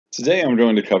Today I'm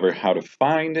going to cover how to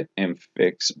find and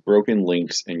fix broken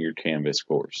links in your Canvas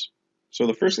course. So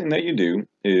the first thing that you do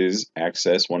is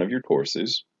access one of your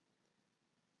courses,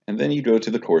 and then you go to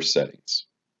the course settings.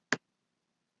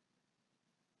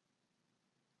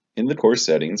 In the course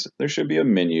settings, there should be a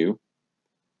menu,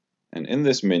 and in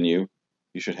this menu,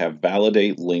 you should have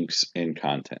Validate Links in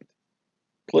Content.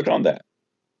 Click on that.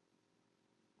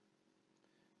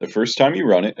 The first time you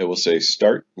run it, it will say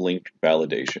Start Link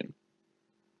Validation.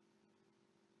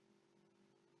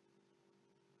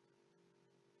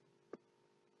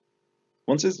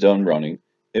 Once it's done running,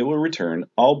 it will return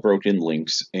all broken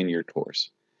links in your course.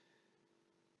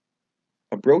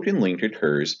 A broken link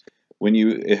occurs when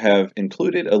you have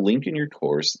included a link in your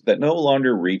course that no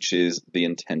longer reaches the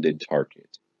intended target.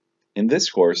 In this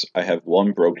course, I have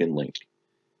one broken link.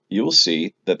 You will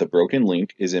see that the broken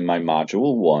link is in my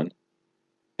Module 1,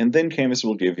 and then Canvas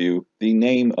will give you the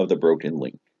name of the broken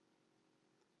link.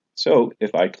 So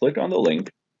if I click on the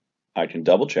link, I can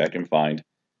double check and find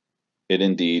it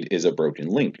indeed is a broken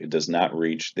link. It does not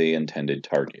reach the intended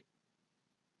target.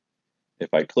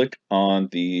 If I click on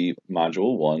the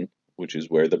Module 1, which is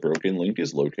where the broken link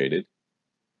is located,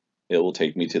 it will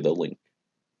take me to the link.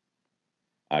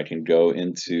 I can go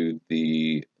into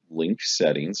the link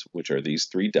settings, which are these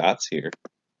three dots here,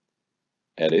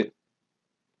 edit,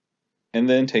 and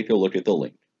then take a look at the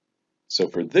link. So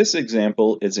for this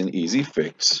example, it's an easy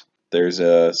fix. There's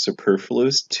a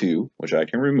superfluous 2, which I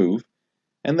can remove,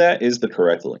 and that is the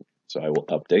correct link. So I will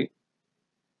update.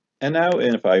 And now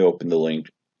if I open the link,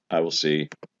 I will see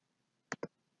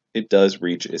it does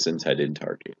reach its intended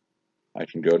target. I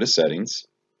can go to settings,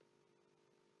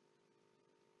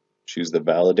 choose the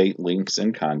validate links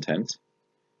and content,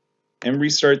 and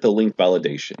restart the link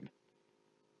validation.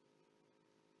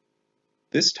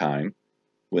 This time,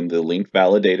 when the link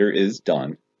validator is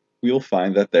done, we will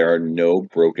find that there are no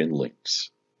broken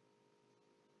links.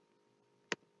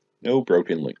 No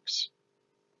broken links.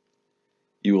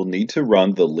 You will need to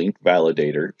run the link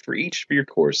validator for each of your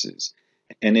courses,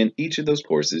 and in each of those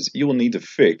courses, you will need to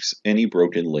fix any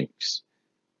broken links.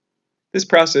 This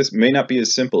process may not be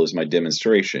as simple as my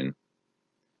demonstration.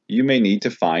 You may need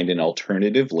to find an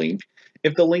alternative link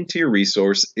if the link to your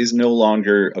resource is no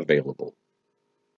longer available.